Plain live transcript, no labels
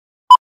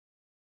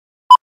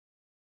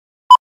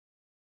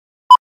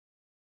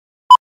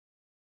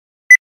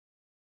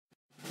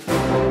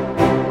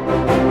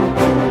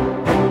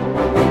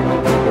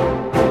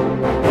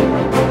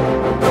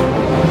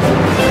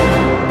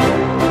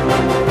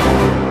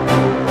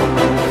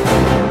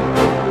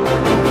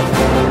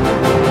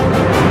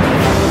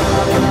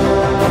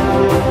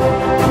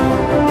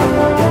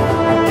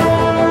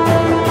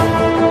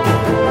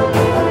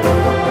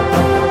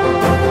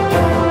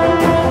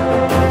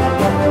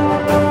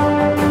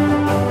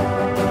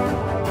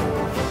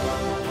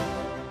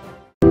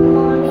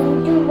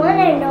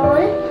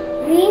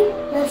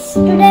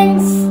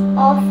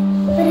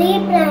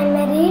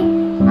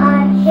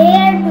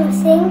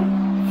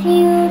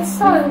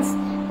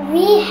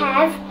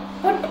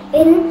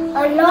in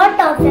a lot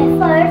of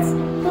efforts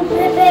to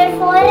prepare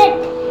for it.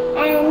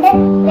 And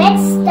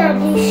let's start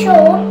the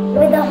show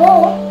with the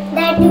hope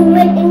that you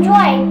will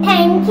enjoy.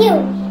 Thank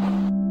you.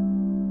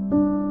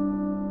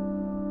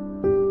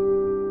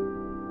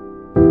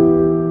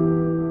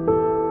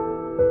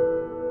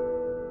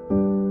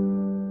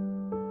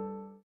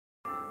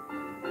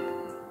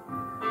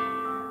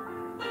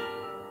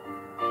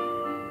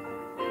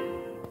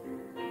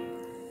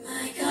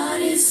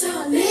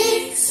 So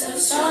big, so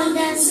strong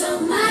and so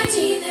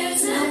mighty,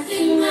 there's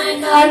nothing my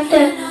God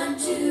cannot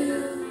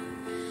do.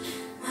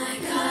 My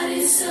God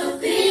is so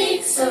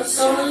big, so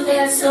strong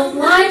and so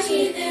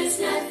mighty, there's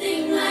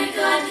nothing my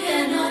God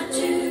cannot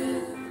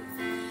do.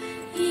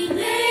 He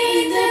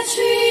made the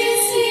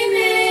trees, He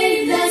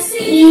made the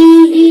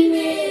sea, He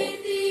made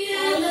the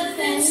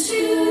elephants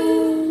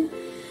too.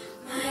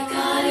 My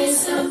God is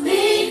so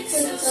big,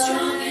 so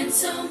strong and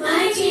so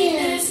mighty,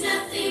 there's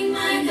nothing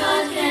my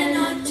God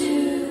cannot do.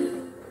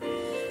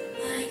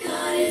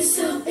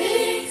 So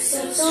big,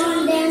 so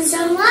strong and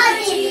so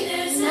mighty,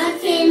 there's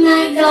nothing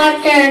my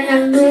God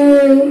cannot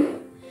do.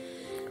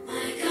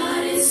 My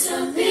God is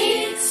so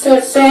big, so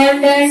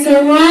strong and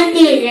so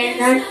mighty, there's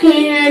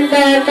nothing my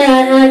God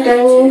cannot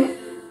do.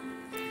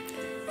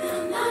 The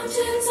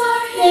mountains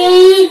are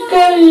hid,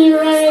 the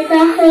rivers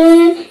are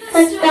hid,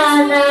 the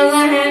stars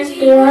are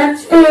handiwork.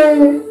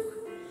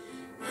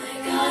 My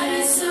God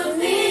is so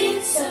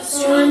big, so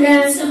strong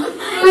and so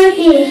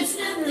mighty, there's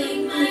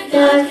nothing my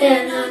God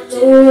cannot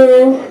do.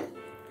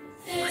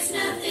 There's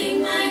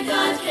nothing my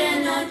God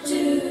cannot do.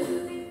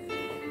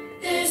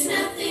 There's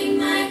nothing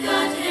my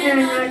God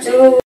cannot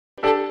do.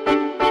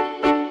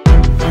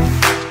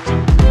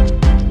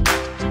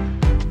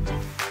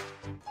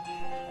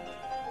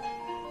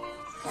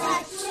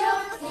 Touch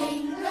your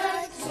finger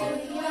to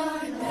your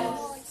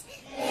nose,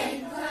 then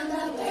from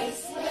the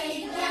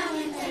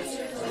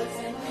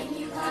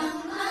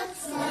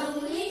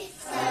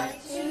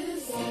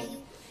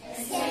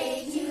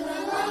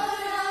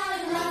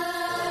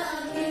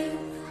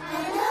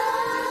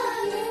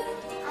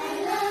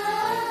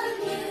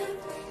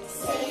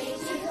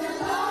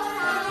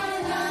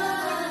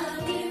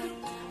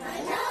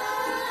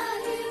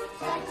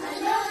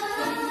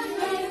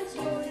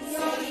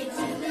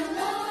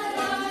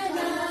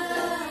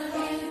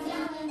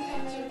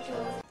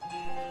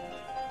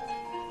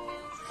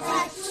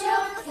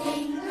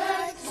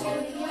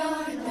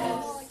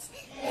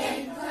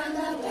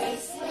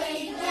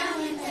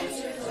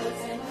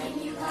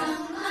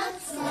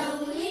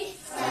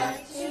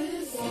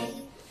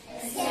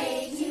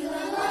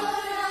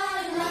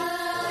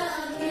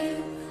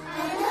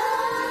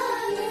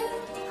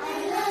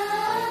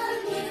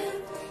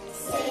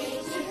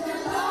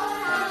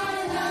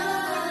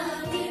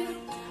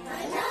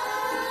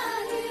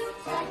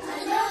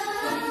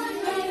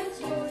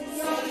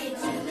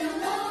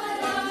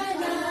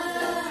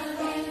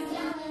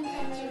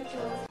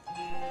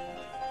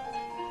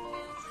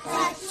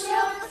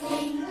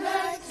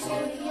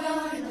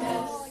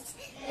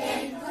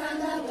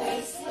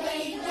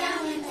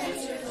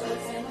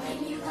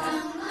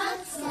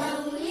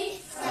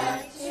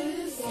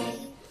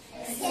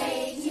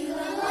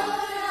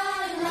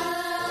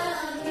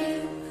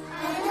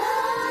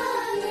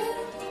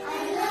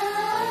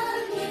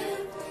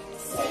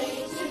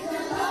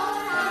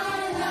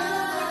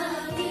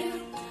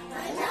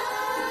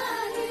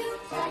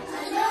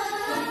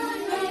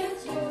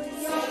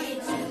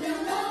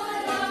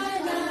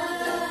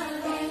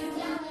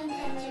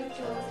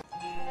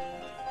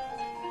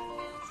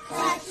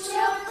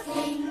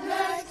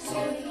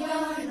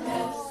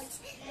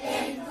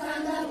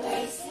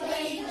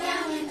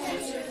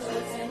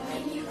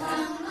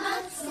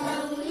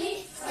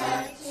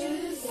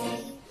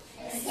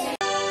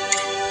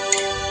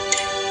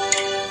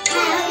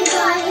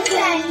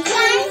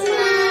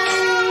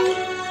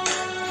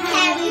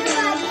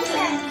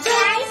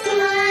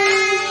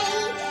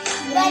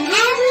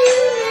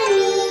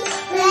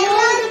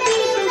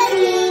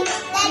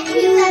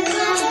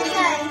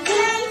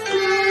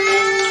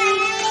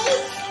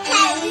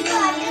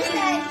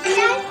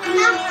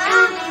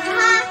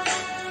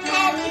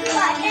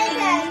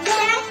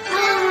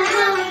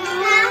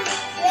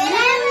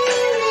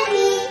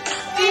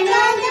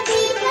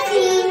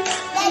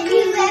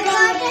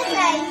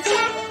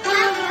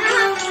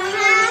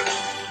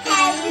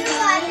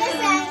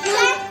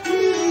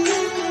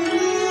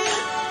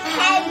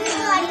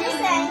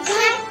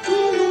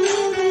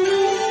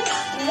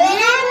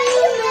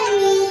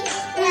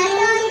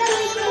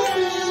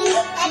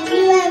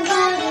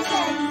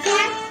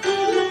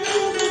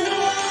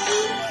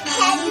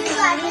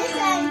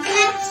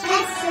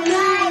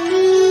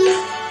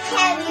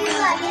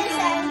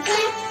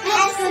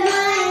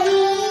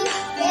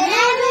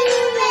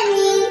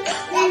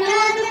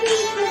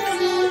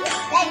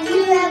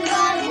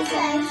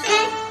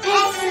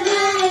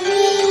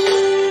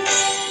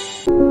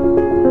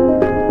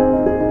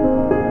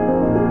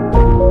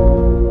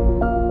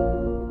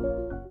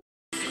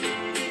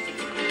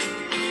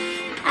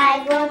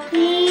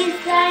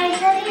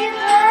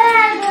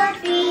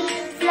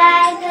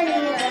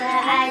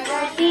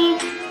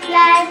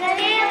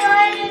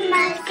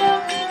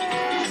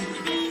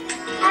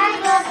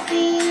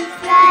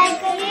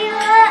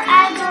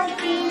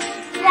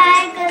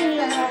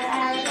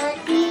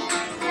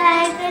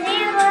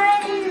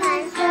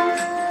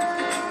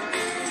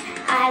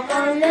like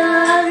a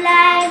love,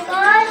 like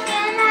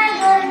ocean, I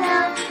go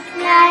love,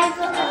 like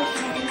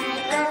ocean,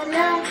 I go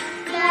love,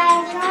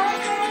 like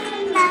ocean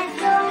in my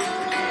soul.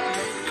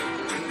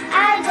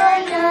 I go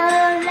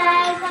love,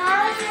 like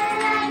ocean,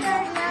 I go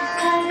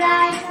love,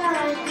 like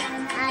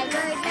ocean, I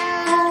go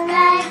love,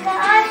 like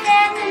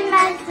ocean in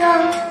my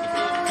soul.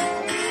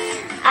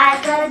 I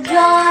go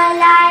joy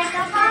like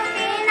a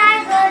pumpkin,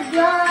 I go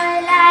joy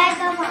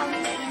like a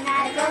pumpkin,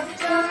 I go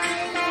joy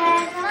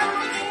like a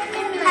pumpkin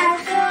in my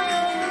soul.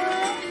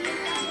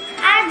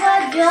 I go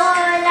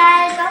joy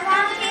like a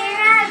pumpkin,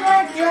 I go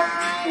joy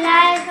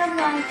like a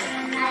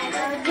pumpkin, I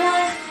go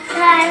joy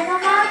like a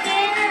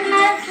pumpkin in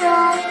my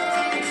soul.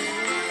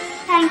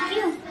 Thank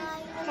you.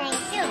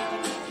 Thank you.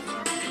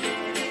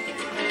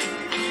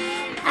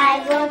 I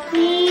go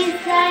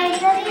peace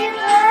like a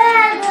river,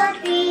 I go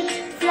peace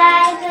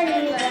like a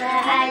river,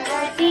 I go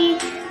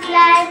peace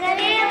like a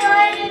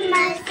river in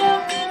my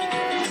soul.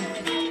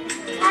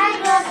 I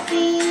go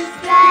peace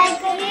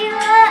like a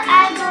river,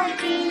 I go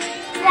peace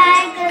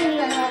like a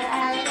river,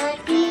 I go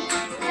peace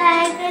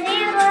like a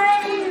river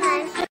in my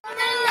soul. I'm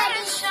gonna let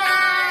it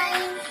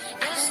shine,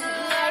 this is the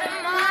light of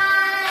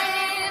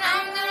mine.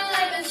 I'm gonna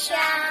let it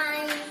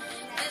shine,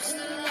 this is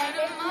the light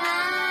of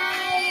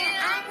mine.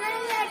 I'm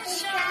gonna let it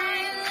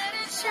shine, let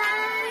it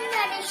shine,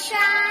 let it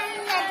shine,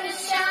 let it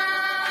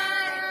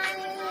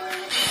shine.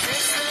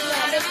 This is the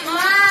light of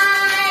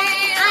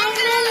mine. I'm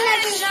gonna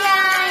let it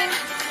shine,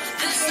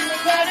 this is the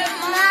light of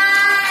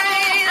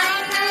mine.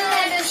 I'm gonna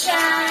let it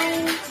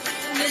shine,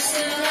 this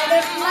is the light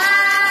of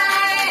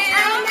mine.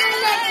 I'm gonna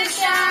let it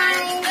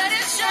shine, let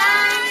it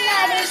shine,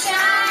 let it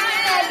shine,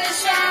 let it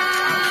shine.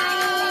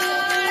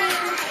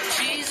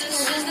 Jesus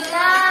is the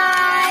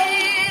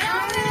light.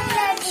 I'm gonna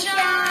let it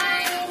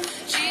shine.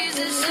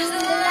 Jesus is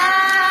the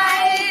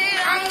light.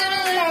 I'm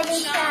gonna let it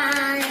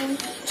shine.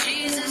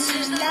 Jesus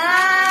is the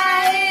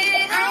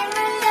light. I'm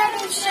gonna let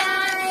it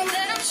shine.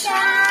 Let it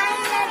shine.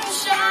 Let it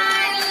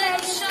shine. Let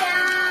it shine.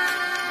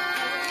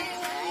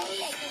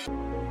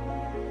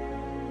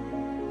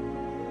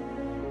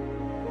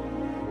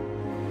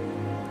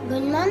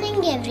 Good morning,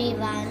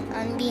 everyone.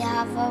 On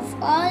behalf of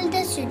all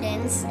the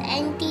students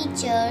and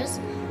teachers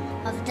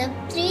of the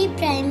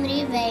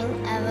pre-primary wing,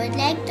 I would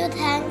like to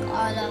thank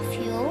all of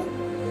you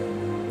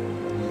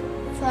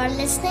for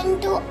listening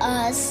to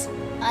us.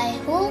 I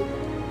hope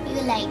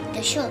you like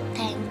the show.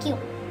 Thank you.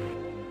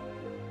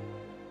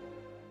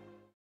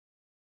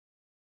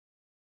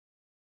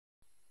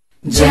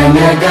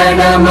 जनगण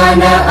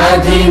मन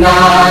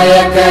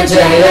अधिनायक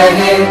जय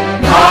हे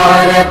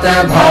भारत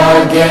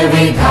भाग्य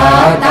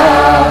विधाता।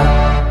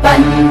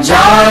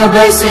 पंजाब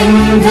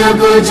सिंध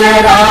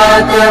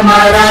गुजरात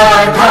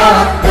मराठा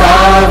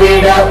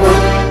द्राविड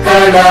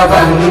उत्कल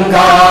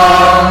बंगा।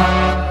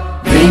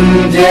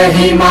 विंध्य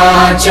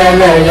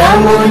हिमाचल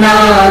यमुना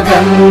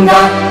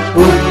गंगा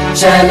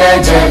उच्चल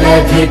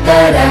जलधि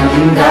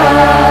तरंगा।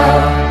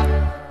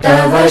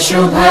 तव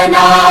शुभ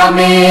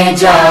नामे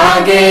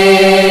जागे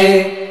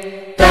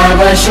तव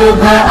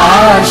शुभ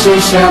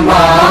आशीष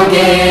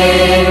मागे।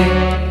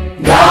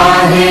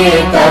 गाहे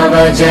तव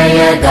जय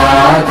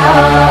गाथा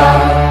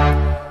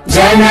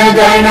जन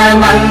गण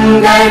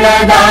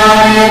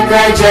मंगलदायक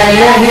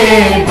जय हे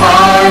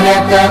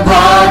भारत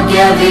भाग्य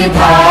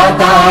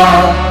विधाता।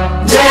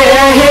 जय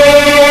हे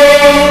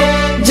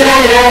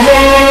जय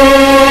हे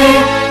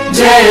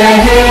जय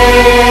हे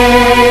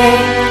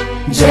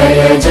जय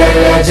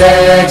जय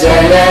जय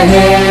जय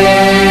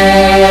हे।